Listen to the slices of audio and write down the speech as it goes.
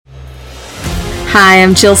Hi,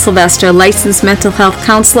 I'm Jill Sylvester, licensed mental health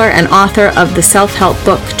counselor and author of the self-help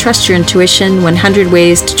book, Trust Your Intuition, 100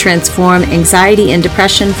 Ways to Transform Anxiety and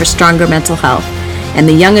Depression for Stronger Mental Health, and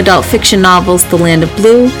the young adult fiction novels, The Land of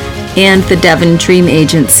Blue and the Devon Dream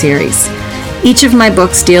Agent series. Each of my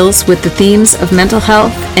books deals with the themes of mental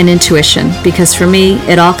health and intuition, because for me,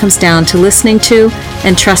 it all comes down to listening to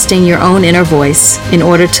and trusting your own inner voice in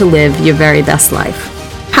order to live your very best life.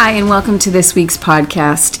 Hi, and welcome to this week's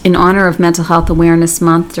podcast. In honor of Mental Health Awareness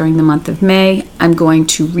Month during the month of May, I'm going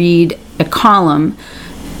to read a column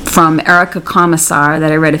from Erica Komisar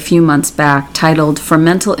that I read a few months back titled, "For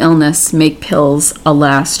Mental Illness, Make Pills a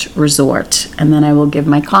Last Resort." And then I will give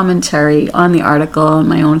my commentary on the article and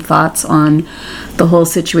my own thoughts on the whole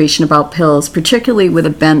situation about pills, particularly with a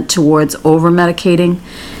bent towards over-medicating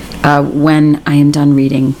when I am done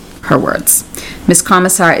reading her words. Ms.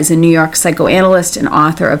 Komisar is a New York psychoanalyst and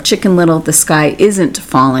author of Chicken Little, The Sky Isn't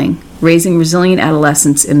Falling, Raising Resilient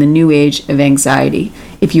Adolescents in the New Age of Anxiety.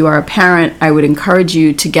 If you are a parent, I would encourage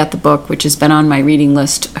you to get the book, which has been on my reading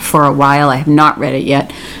list for a while. I have not read it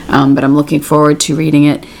yet, but I'm looking forward to reading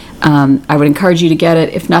it. I would encourage you to get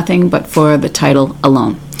it, if nothing but for the title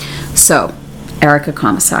alone. So, Erica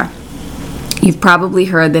Komisar. You've probably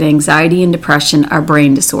heard that anxiety and depression are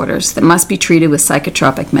brain disorders that must be treated with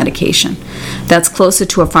psychotropic medication. That's closer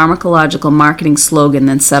to a pharmacological marketing slogan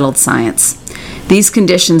than settled science. These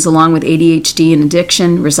conditions, along with ADHD and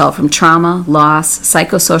addiction, result from trauma, loss,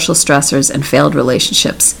 psychosocial stressors, and failed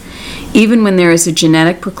relationships. Even when there is a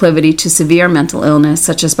genetic proclivity to severe mental illness,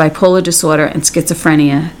 such as bipolar disorder and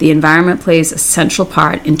schizophrenia, the environment plays a central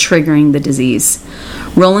part in triggering the disease.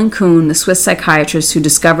 Roland Kuhn, the Swiss psychiatrist who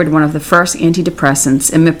discovered one of the first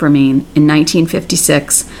antidepressants, imipramine, in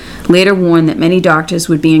 1956, later warned that many doctors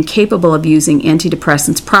would be incapable of using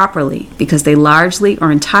antidepressants properly because they largely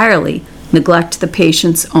or entirely neglect the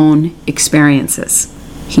patient's own experiences.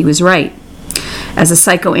 He was right. As a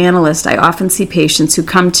psychoanalyst, I often see patients who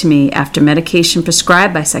come to me after medication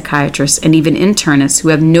prescribed by psychiatrists and even internists who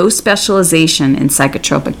have no specialization in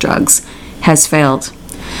psychotropic drugs has failed.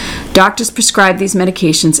 Doctors prescribe these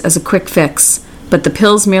medications as a quick fix, but the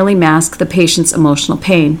pills merely mask the patient's emotional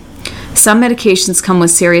pain. Some medications come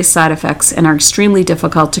with serious side effects and are extremely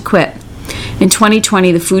difficult to quit. In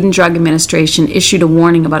 2020, the Food and Drug Administration issued a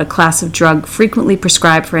warning about a class of drug frequently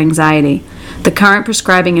prescribed for anxiety. The current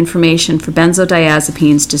prescribing information for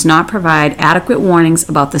benzodiazepines does not provide adequate warnings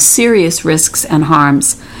about the serious risks and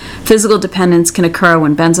harms. Physical dependence can occur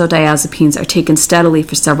when benzodiazepines are taken steadily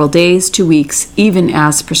for several days to weeks, even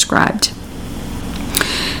as prescribed.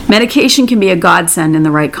 Medication can be a godsend in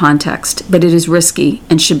the right context, but it is risky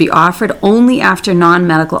and should be offered only after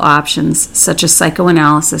non-medical options, such as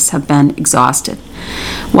psychoanalysis, have been exhausted.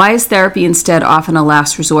 Why is therapy instead often a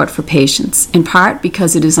last resort for patients? In part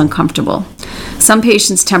because it is uncomfortable. Some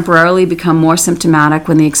patients temporarily become more symptomatic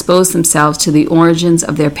when they expose themselves to the origins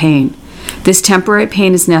of their pain. This temporary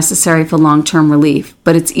pain is necessary for long-term relief,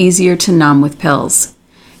 but it's easier to numb with pills.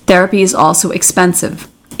 Therapy is also expensive.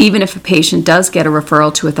 Even if a patient does get a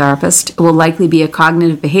referral to a therapist, it will likely be a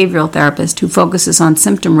cognitive behavioral therapist who focuses on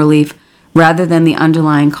symptom relief rather than the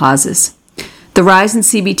underlying causes. The rise in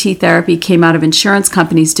CBT therapy came out of insurance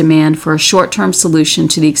companies' demand for a short-term solution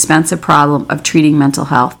to the expensive problem of treating mental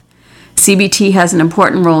health. CBT has an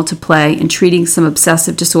important role to play in treating some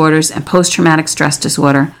obsessive disorders and post-traumatic stress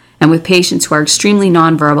disorder, and with patients who are extremely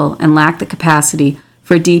nonverbal and lack the capacity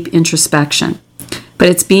for deep introspection. But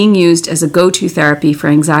it's being used as a go-to therapy for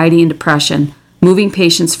anxiety and depression, moving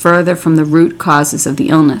patients further from the root causes of the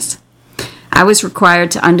illness. I was required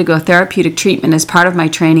to undergo therapeutic treatment as part of my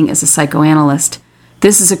training as a psychoanalyst.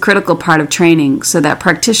 This is a critical part of training so that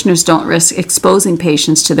practitioners don't risk exposing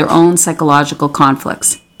patients to their own psychological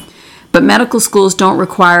conflicts. But medical schools don't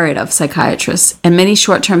require it of psychiatrists, and many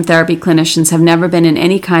short-term therapy clinicians have never been in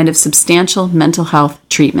any kind of substantial mental health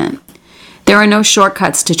treatment. There are no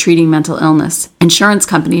shortcuts to treating mental illness. Insurance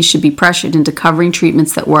companies should be pressured into covering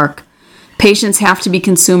treatments that work. Patients have to be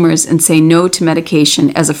consumers and say no to medication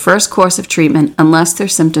as a first course of treatment unless their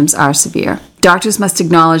symptoms are severe. Doctors must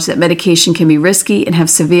acknowledge that medication can be risky and have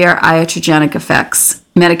severe iatrogenic effects.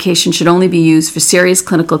 Medication should only be used for serious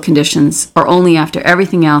clinical conditions or only after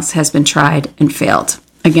everything else has been tried and failed.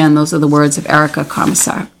 Again, those are the words of Erica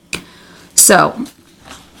Komisar. So,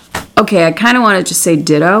 okay, I kind of want to just say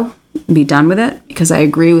ditto. Be done with it because I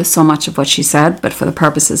agree with so much of what she said, but for the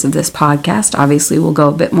purposes of this podcast, obviously we'll go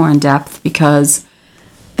a bit more in depth because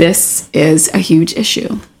this is a huge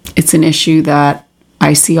issue. It's an issue that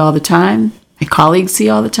I see all the time, my colleagues see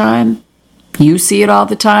all the time, you see it all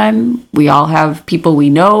the time. We all have people we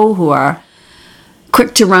know who are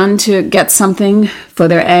quick to run to get something for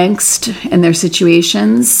their angst and their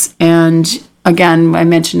situations. And again, I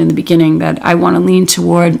mentioned in the beginning that I want to lean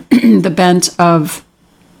toward the bent of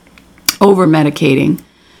over-medicating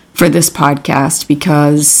for this podcast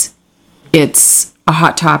because it's a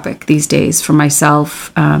hot topic these days for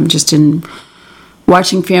myself, just in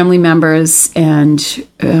watching family members and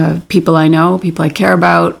people I know, people I care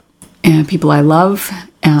about, and people I love,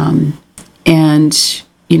 and,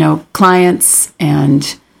 clients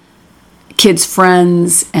and kids'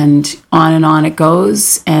 friends, and on it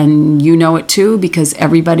goes. And you know it too, because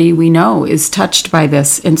everybody we know is touched by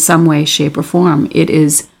this in some way, shape, or form. It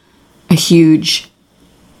is a huge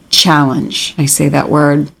challenge. I say that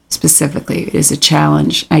word specifically. It is a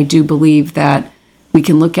challenge. I do believe that we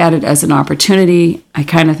can look at it as an opportunity. I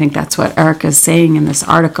kind of think that's what Erica's saying in this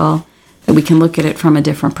article, that we can look at it from a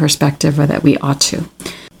different perspective, or that we ought to.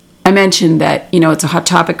 I mentioned that, it's a hot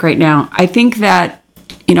topic right now. I think that,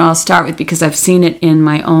 I'll start with, because I've seen it in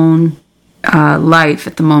my own life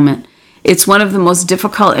at the moment. It's one of the most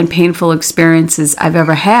difficult and painful experiences I've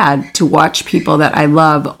ever had to watch people that I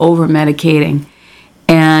love over-medicating.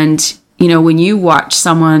 And, when you watch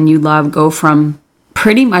someone you love go from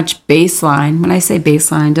pretty much baseline, when I say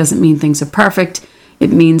baseline, doesn't mean things are perfect.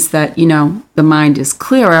 It means that, the mind is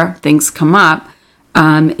clearer, things come up,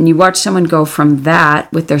 and you watch someone go from that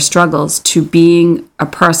with their struggles to being a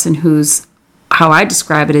person who's, how I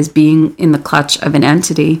describe it, as being in the clutch of an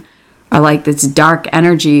entity, or like this dark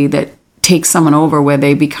energy that takes someone over where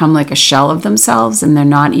they become like a shell of themselves and they're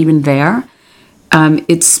not even there.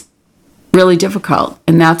 It's really difficult.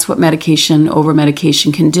 And that's what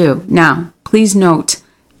over-medication can do. Now, please note,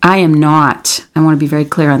 I want to be very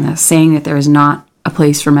clear on this, saying that there is not a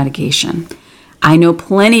place for medication. I know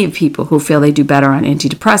plenty of people who feel they do better on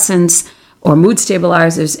antidepressants or mood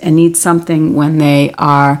stabilizers and need something when they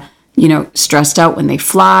are, stressed out, when they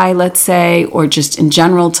fly, let's say, or just in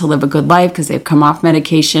general to live a good life because they've come off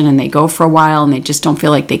medication and they go for a while and they just don't feel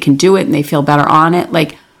like they can do it and they feel better on it.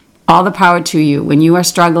 Like, all the power to you. When you are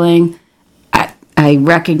struggling, I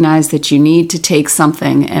recognize that you need to take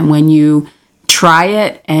something, and when you try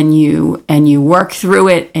it and you work through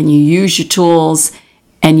it and you use your tools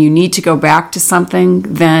and you need to go back to something,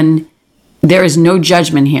 then there is no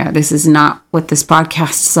judgment here. This is not what this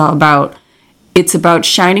podcast is all about. It's about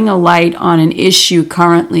shining a light on an issue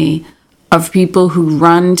currently of people who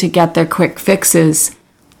run to get their quick fixes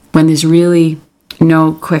when there's really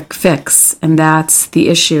no quick fix. And that's the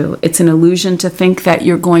issue. It's an illusion to think that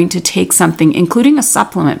you're going to take something, including a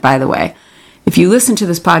supplement, by the way. If you listen to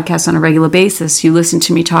this podcast on a regular basis, you listen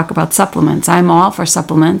to me talk about supplements. I'm all for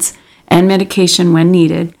supplements and medication when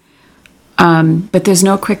needed. But there's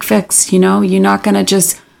no quick fix. You're not going to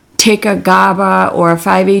just take a GABA or a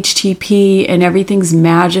 5-HTP and everything's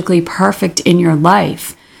magically perfect in your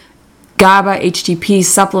life. GABA, HTP,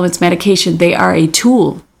 supplements, medication, they are a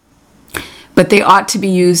tool. But they ought to be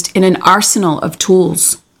used in an arsenal of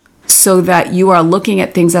tools so that you are looking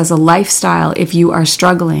at things as a lifestyle. If you are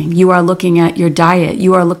struggling, you are looking at your diet,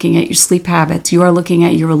 you are looking at your sleep habits, you are looking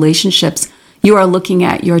at your relationships, you are looking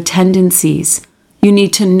at your tendencies. You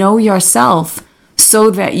need to know yourself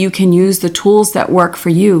so that you can use the tools that work for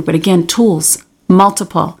you. But again, tools,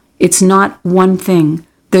 multiple. It's not one thing.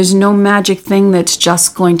 There's no magic thing that's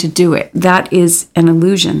just going to do it. That is an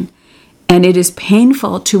illusion. And it is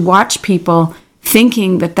painful to watch people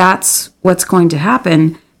thinking that that's what's going to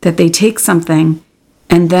happen, that they take something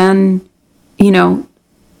and then,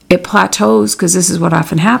 it plateaus, because this is what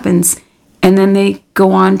often happens. And then they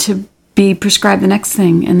go on to be prescribed the next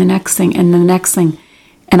thing and the next thing and the next thing.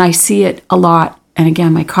 And I see it a lot. And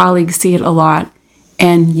again, my colleagues see it a lot.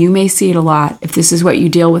 And you may see it a lot if this is what you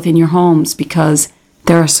deal with in your homes, because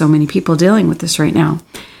there are so many people dealing with this right now.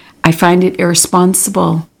 I find it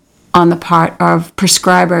irresponsible on the part of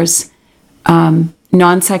prescribers,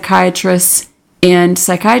 non-psychiatrists and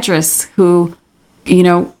psychiatrists who,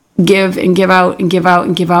 give and give out and give out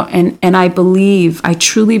and give out. And I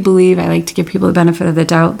truly believe, I like to give people the benefit of the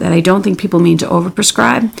doubt, that I don't think people mean to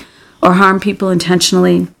overprescribe or harm people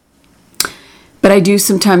intentionally. But I do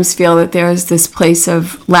sometimes feel that there is this place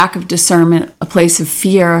of lack of discernment, a place of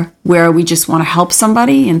fear where we just want to help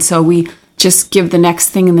somebody. And so we just give the next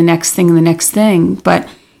thing and the next thing and the next thing. But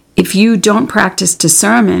if you don't practice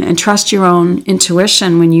discernment and trust your own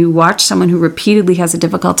intuition when you watch someone who repeatedly has a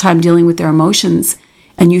difficult time dealing with their emotions,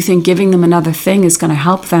 and you think giving them another thing is going to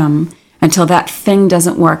help them until that thing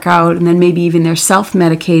doesn't work out, and then maybe even they're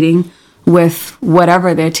self-medicating with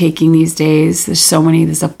whatever they're taking these days.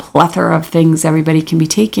 There's a plethora of things everybody can be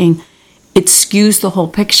taking. It skews the whole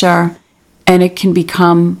picture, and it can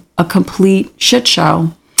become a complete shit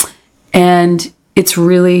show. And it's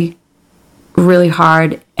really, really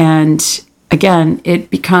hard. And again, it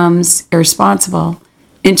becomes irresponsible.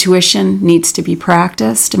 Intuition needs to be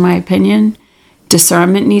practiced, in my opinion.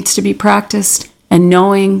 Discernment needs to be practiced. And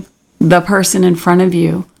knowing the person in front of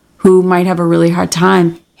you who might have a really hard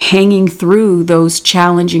time hanging through those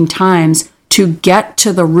challenging times to get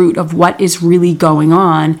to the root of what is really going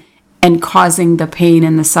on and causing the pain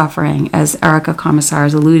and the suffering, as Erica Commissar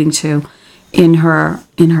is alluding to in her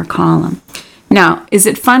column. Now, is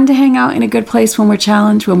it fun to hang out in a good place when we're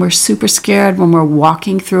challenged, when we're super scared, when we're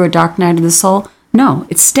walking through a dark night of the soul? No,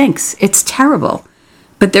 it stinks. It's terrible.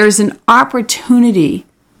 But there's an opportunity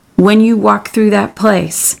when you walk through that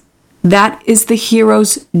place. That is the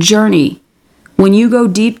hero's journey. When you go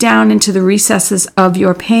deep down into the recesses of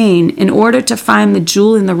your pain in order to find the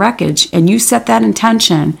jewel in the wreckage, and you set that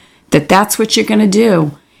intention that that's what you're going to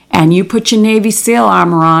do, and you put your Navy SEAL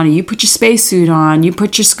armor on, and you put your spacesuit on, you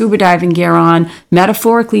put your scuba diving gear on,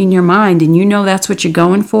 metaphorically in your mind, and you know that's what you're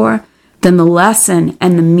going for, then the lesson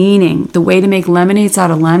and the meaning, the way to make lemonades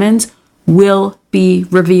out of lemons, will be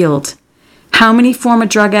revealed. How many former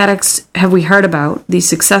drug addicts have we heard about, these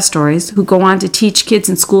success stories, who go on to teach kids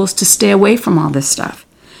in schools to stay away from all this stuff?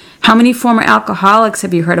 How many former alcoholics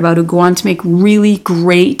have you heard about who go on to make really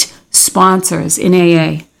great sponsors in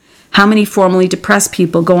AA? How many formerly depressed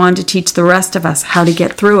people go on to teach the rest of us how to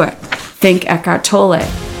get through it? Think Eckhart Tolle.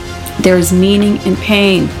 There is meaning in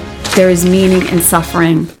pain. There is meaning in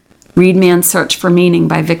suffering. Read Man's Search for Meaning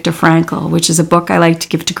by Viktor Frankl, which is a book I like to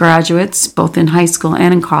give to graduates, both in high school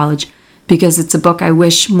and in college, because it's a book I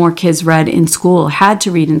wish more kids read in school, had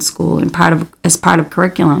to read in school and as part of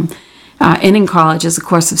curriculum, and in college as a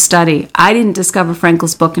course of study. I didn't discover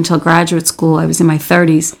Frankl's book until graduate school. I was in my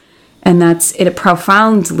 30s, and it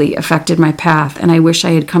profoundly affected my path, and I wish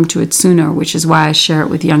I had come to it sooner, which is why I share it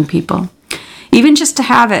with young people. Even just to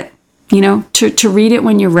have it, to read it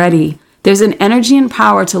when you're ready. There's an energy and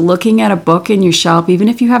power to looking at a book in your shelf, even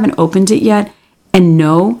if you haven't opened it yet, and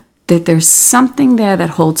know that there's something there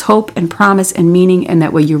that holds hope and promise and meaning, and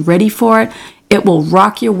that when you're ready for it, it will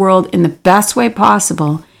rock your world in the best way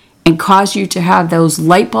possible and cause you to have those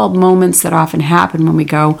light bulb moments that often happen when we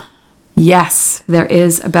go, yes, there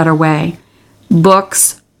is a better way.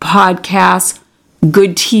 Books, podcasts,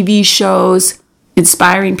 good TV shows,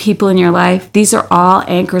 inspiring people in your life, these are all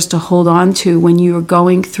anchors to hold on to when you are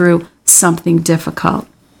going through something difficult.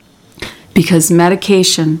 Because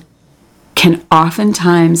medication can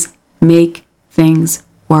oftentimes make things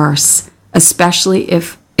worse, especially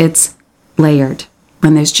if it's layered,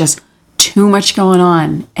 when there's just too much going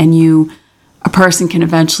on, and a person can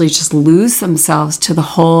eventually just lose themselves to the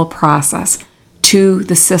whole process, to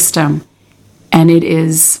the system. And it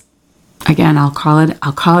is, again, I'll call it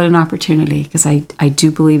an opportunity, because I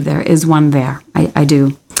do believe there is one there. I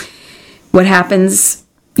do. What happens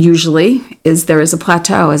usually is there is a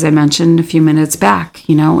plateau, as I mentioned a few minutes back,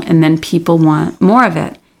 and then people want more of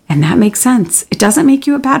it. And that makes sense. It doesn't make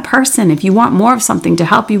you a bad person if you want more of something to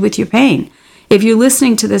help you with your pain. If you're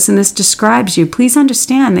listening to this and this describes you, please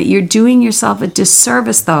understand that you're doing yourself a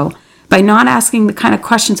disservice, though, by not asking the kind of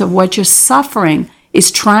questions of what your suffering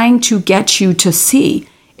is trying to get you to see.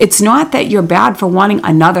 It's not that you're bad for wanting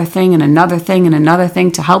another thing and another thing and another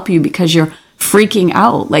thing to help you because you're freaking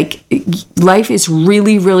out. Like, life is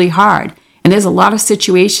really, really hard. And there's a lot of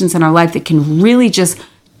situations in our life that can really just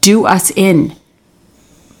do us in.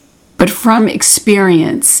 But from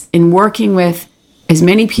experience in working with as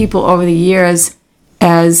many people over the years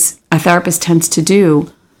as a therapist tends to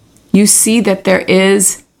do, you see that there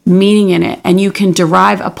is meaning in it, and you can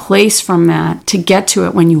derive a place from that to get to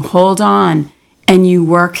it when you hold on and you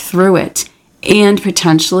work through it. And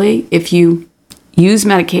potentially, if you use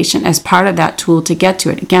medication as part of that tool to get to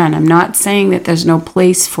it. Again, I'm not saying that there's no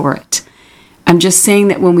place for it. I'm just saying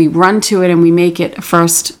that when we run to it and we make it a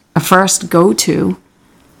first go-to,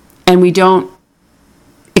 and we don't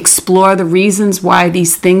explore the reasons why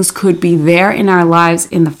these things could be there in our lives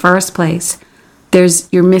in the first place,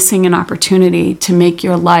 you're missing an opportunity to make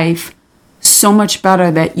your life so much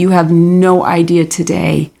better that you have no idea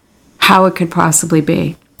today how it could possibly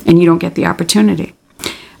be, and you don't get the opportunity.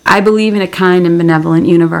 I believe in a kind and benevolent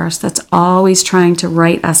universe that's always trying to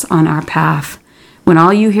right us on our path. When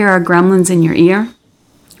all you hear are gremlins in your ear,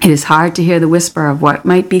 it is hard to hear the whisper of what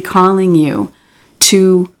might be calling you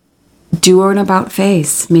to do an about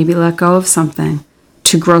face, maybe let go of something,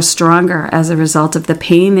 to grow stronger as a result of the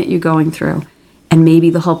pain that you're going through. And maybe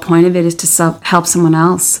the whole point of it is to help someone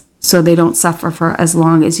else so they don't suffer for as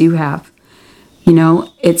long as you have.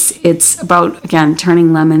 It's about, again,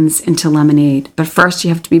 turning lemons into lemonade. But first you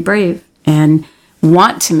have to be brave. And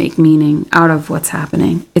want to make meaning out of what's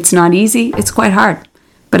happening. It's not easy. It's quite hard,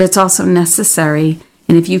 but it's also necessary.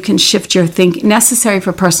 And if you can shift your thinking, necessary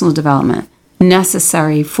for personal development,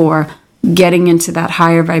 necessary for getting into that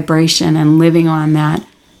higher vibration and living on that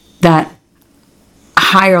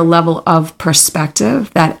higher level of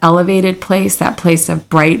perspective, that elevated place, that place of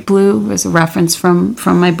bright blue. There's a reference from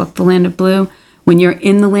my book, The Land of Blue. When you're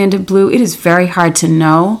in the land of blue, it is very hard to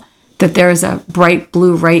know that there is a bright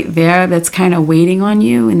blue right there that's kind of waiting on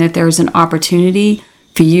you, and that there's an opportunity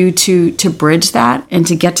for you to bridge that and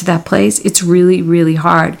to get to that place. It's really, really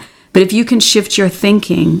hard. But if you can shift your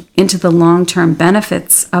thinking into the long-term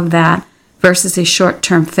benefits of that versus a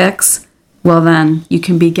short-term fix, well, then you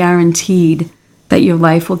can be guaranteed that your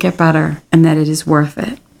life will get better and that it is worth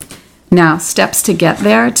it. Now, steps to get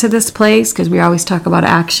there to this place, because we always talk about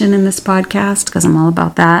action in this podcast, because I'm all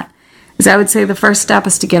about that, is I would say the first step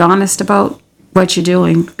is to get honest about what you're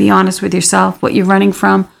doing. Be honest with yourself, what you're running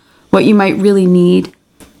from, what you might really need,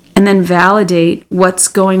 and then validate what's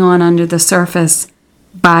going on under the surface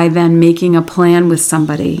by then making a plan with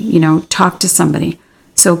somebody, talk to somebody.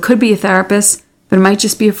 So it could be a therapist, but it might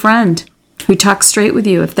just be a friend who talks straight with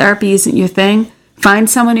you. If therapy isn't your thing, find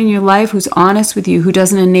someone in your life who's honest with you, who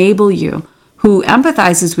doesn't enable you, who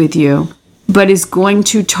empathizes with you, but is going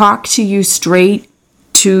to talk to you straight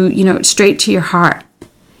to your heart.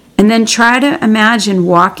 And then try to imagine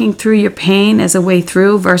walking through your pain as a way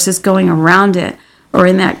through versus going around it, or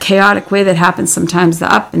in that chaotic way that happens sometimes,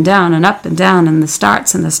 the up and down and the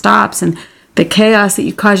starts and the stops and the chaos that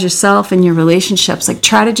you cause yourself and your relationships. Like,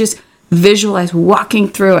 try to just visualize walking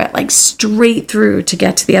through it, like straight through, to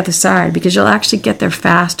get to the other side, because you'll actually get there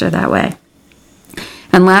faster that way.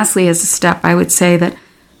 And lastly, as a step, I would say that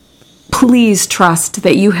please trust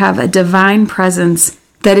that you have a divine presence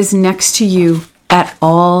that is next to you at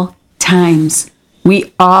all times.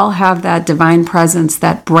 We all have that divine presence,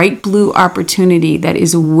 that bright blue opportunity that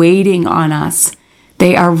is waiting on us.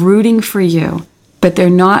 They are rooting for you, but they're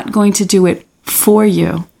not going to do it for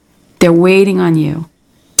you. They're waiting on you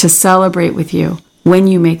to celebrate with you when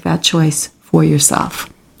you make that choice for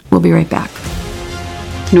yourself. We'll be right back.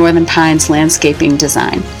 Northern Pines Landscaping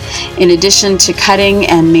Design. In addition to cutting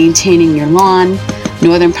and maintaining your lawn,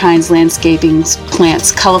 Northern Pines Landscaping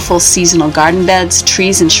plants colorful seasonal garden beds,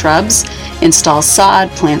 trees, and shrubs, installs sod,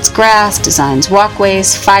 plants grass, designs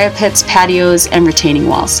walkways, fire pits, patios, and retaining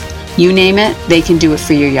walls. You name it, they can do it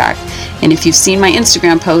for your yard. And if you've seen my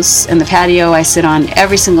Instagram posts and the patio I sit on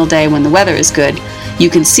every single day when the weather is good, you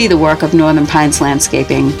can see the work of Northern Pines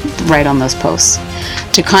Landscaping right on those posts.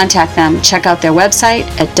 To contact them, check out their website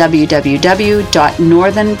at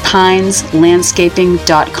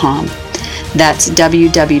www.northernpineslandscaping.com. That's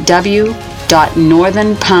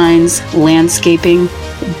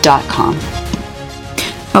www.northernpineslandscaping.com.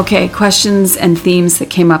 Okay, questions and themes that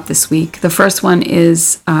came up this week. The first one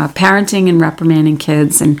is parenting and reprimanding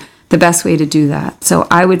kids and the best way to do that. So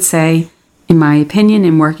I would say, in my opinion,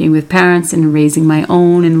 in working with parents and raising my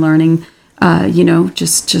own and learning,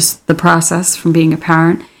 just the process from being a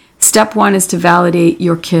parent, step one is to validate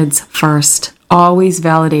your kids first. Always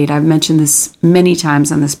validate. I've mentioned this many times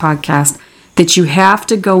on this podcast, that you have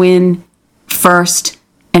to go in first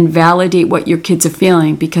and validate what your kids are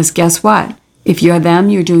feeling, because guess what? If you're them,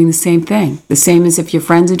 you're doing the same thing. The same as if your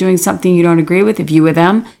friends are doing something you don't agree with. If you were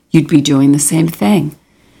them, you'd be doing the same thing.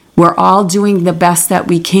 We're all doing the best that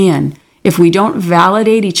we can. If we don't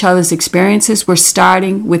validate each other's experiences, we're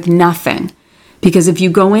starting with nothing. Because if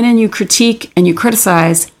you go in and you critique and you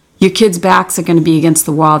criticize, your kids' backs are going to be against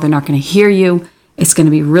the wall. They're not going to hear you. It's going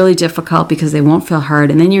to be really difficult because they won't feel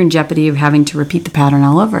heard. And then you're in jeopardy of having to repeat the pattern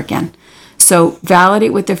all over again. So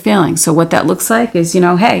validate what they're feeling. So what that looks like is,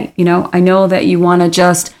 hey, I know that you want to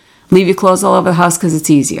just leave your clothes all over the house because it's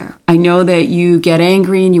easier. I know that you get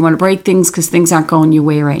angry and you want to break things because things aren't going your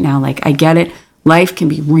way right now. Like, I get it. Life can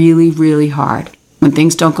be really, really hard when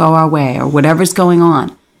things don't go our way or whatever's going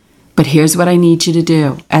on. But here's what I need you to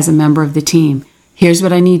do as a member of the team. Here's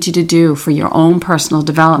what I need you to do for your own personal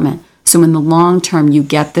development. So in the long term, you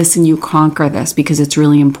get this and you conquer this, because it's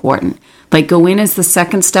really important. Like, go in as the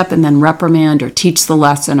second step and then reprimand or teach the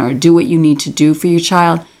lesson or do what you need to do for your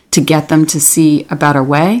child to get them to see a better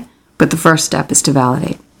way. But the first step is to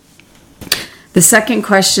validate. The second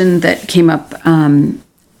question that came up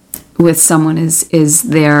with someone is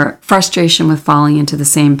their frustration with falling into the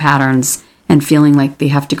same patterns and feeling like they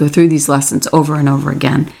have to go through these lessons over and over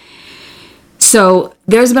again. So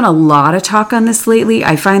there's been a lot of talk on this lately.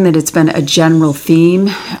 I find that it's been a general theme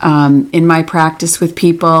in my practice with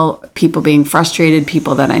people being frustrated,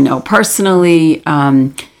 people that I know personally,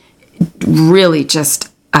 really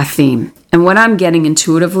just a theme. And what I'm getting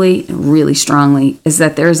intuitively, really strongly, is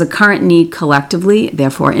that there is a current need collectively,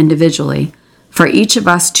 therefore individually, for each of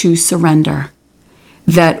us to surrender.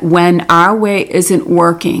 That when our way isn't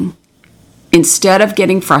working, instead of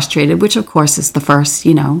getting frustrated, which of course is the first,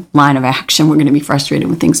 line of action, we're going to be frustrated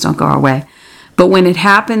when things don't go our way. But when it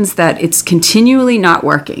happens that it's continually not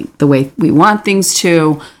working the way we want things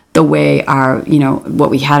to, the way our, what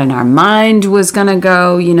we had in our mind was going to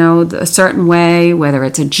go, a certain way, whether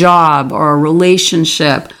it's a job or a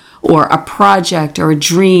relationship or a project or a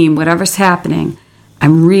dream, whatever's happening,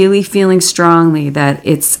 I'm really feeling strongly that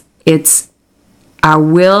it's our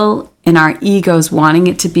will and our egos wanting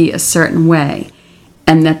it to be a certain way.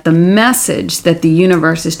 And that the message that the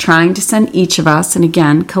universe is trying to send each of us, and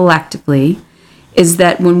again, collectively, is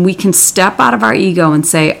that when we can step out of our ego and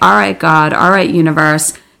say, all right, God, all right,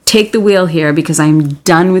 universe, take the wheel here because I'm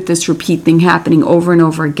done with this repeat thing happening over and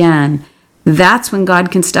over again, that's when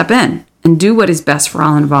God can step in and do what is best for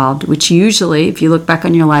all involved, which usually, if you look back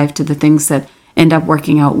on your life to the things that end up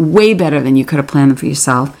working out way better than you could have planned them for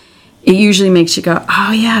yourself, it usually makes you go,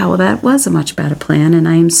 oh yeah, well that was a much better plan and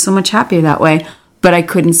I am so much happier that way, but I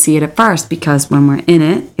couldn't see it at first because when we're in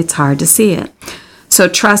it, it's hard to see it. So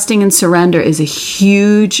trusting and surrender is a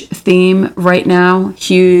huge theme right now,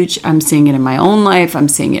 huge. I'm seeing it in my own life. I'm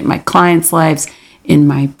seeing it in my clients' lives, in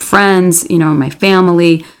my friends, my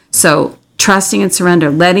family. So trusting and surrender,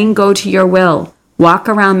 letting go to your will. Walk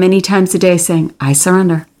around many times a day saying, I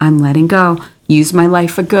surrender. I'm letting go. Use my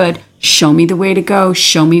life for good. Show me the way to go.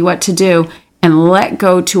 Show me what to do. And let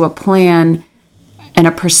go to a plan and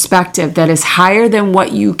a perspective that is higher than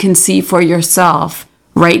what you can see for yourself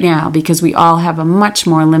right now, because we all have a much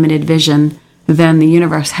more limited vision than the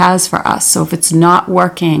universe has for us. So if it's not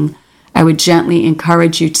working, I would gently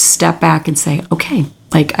encourage you to step back and say, okay,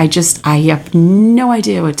 I have no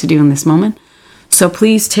idea what to do in this moment. So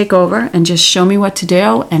please take over and just show me what to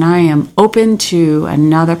do. And I am open to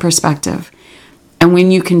another perspective. And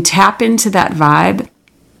when you can tap into that vibe,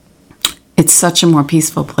 it's such a more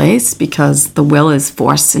peaceful place because the will is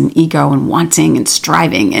force and ego and wanting and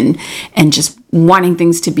striving and just wanting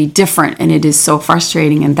things to be different. And it is so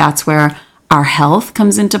frustrating. And that's where our health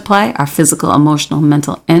comes into play, our physical, emotional,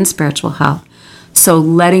 mental, and spiritual health. So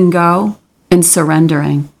letting go and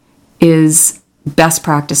surrendering is best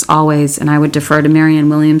practice always. And I would defer to Marianne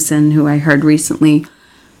Williamson, who I heard recently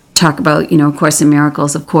talk about, Course in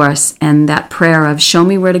Miracles, of course, and that prayer of show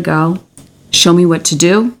me where to go, show me what to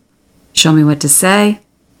do, show me what to say,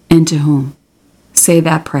 and to whom. Say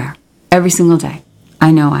that prayer every single day.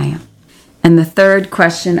 I know I am. And the third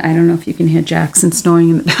question, I don't know if you can hear Jackson snoring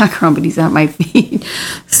in the background, but he's at my feet.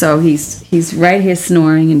 So he's right here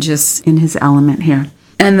snoring and just in his element here.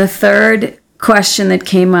 And the third question that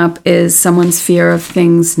came up is someone's fear of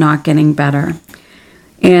things not getting better.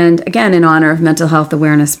 And again, in honor of Mental Health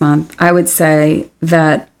Awareness Month, I would say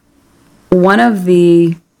that one of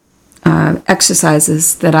the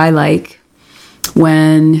exercises that I like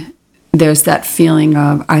when there's that feeling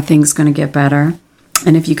of, are things going to get better?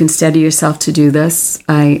 And if you can steady yourself to do this,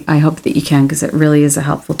 I hope that you can, because it really is a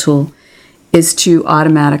helpful tool, is to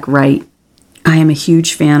automatic write. I am a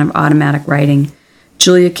huge fan of automatic writing.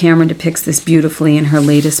 Julia Cameron depicts this beautifully in her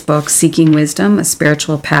latest book, Seeking Wisdom, A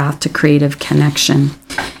Spiritual Path to Creative Connection.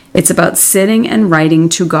 It's about sitting and writing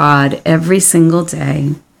to God every single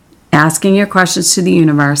day, asking your questions to the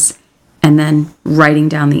universe, and then writing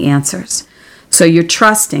down the answers. So you're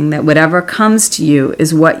trusting that whatever comes to you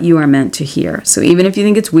is what you are meant to hear. So even if you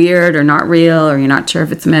think it's weird or not real, or you're not sure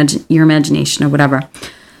if it's your imagination or whatever,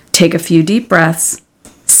 take a few deep breaths,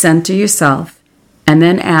 center yourself, and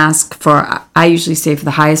then ask for, I usually say, for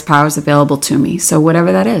the highest powers available to me. So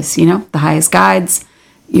whatever that is, the highest guides,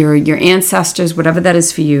 your ancestors, whatever that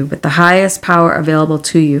is for you, but the highest power available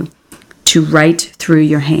to you to write through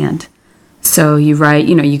your hand. So you write,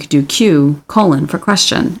 you could do Q, : for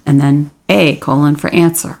question, and then A, : for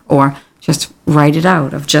answer, or just write it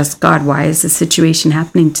out of just, God, why is this situation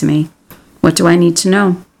happening to me? What do I need to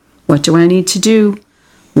know? What do I need to do?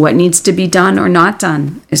 What needs to be done or not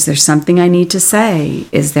done? Is there something I need to say?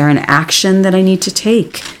 Is there an action that I need to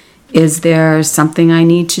take? Is there something I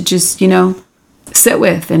need to just, sit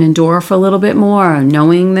with and endure for a little bit more,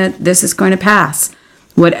 knowing that this is going to pass?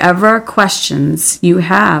 Whatever questions you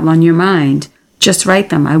have on your mind, just write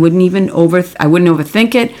them. I wouldn't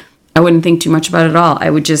overthink it. I wouldn't think too much about it at all. I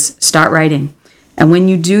would just start writing. And when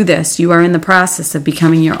you do this, you are in the process of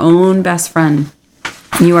becoming your own best friend.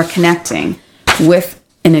 You are connecting with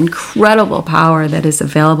an incredible power that is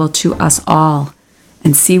available to us all,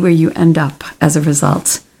 and see where you end up as a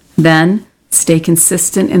result. Then stay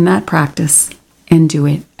consistent in that practice and do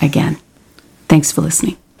it again. Thanks for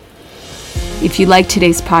listening. If you like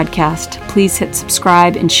today's podcast, please hit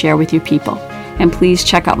subscribe and share with your people. And please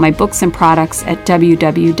check out my books and products at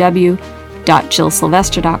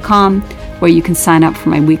www.jillsylvester.com, where you can sign up for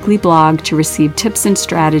my weekly blog to receive tips and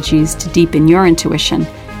strategies to deepen your intuition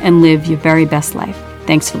and live your very best life.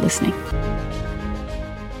 Thanks for listening.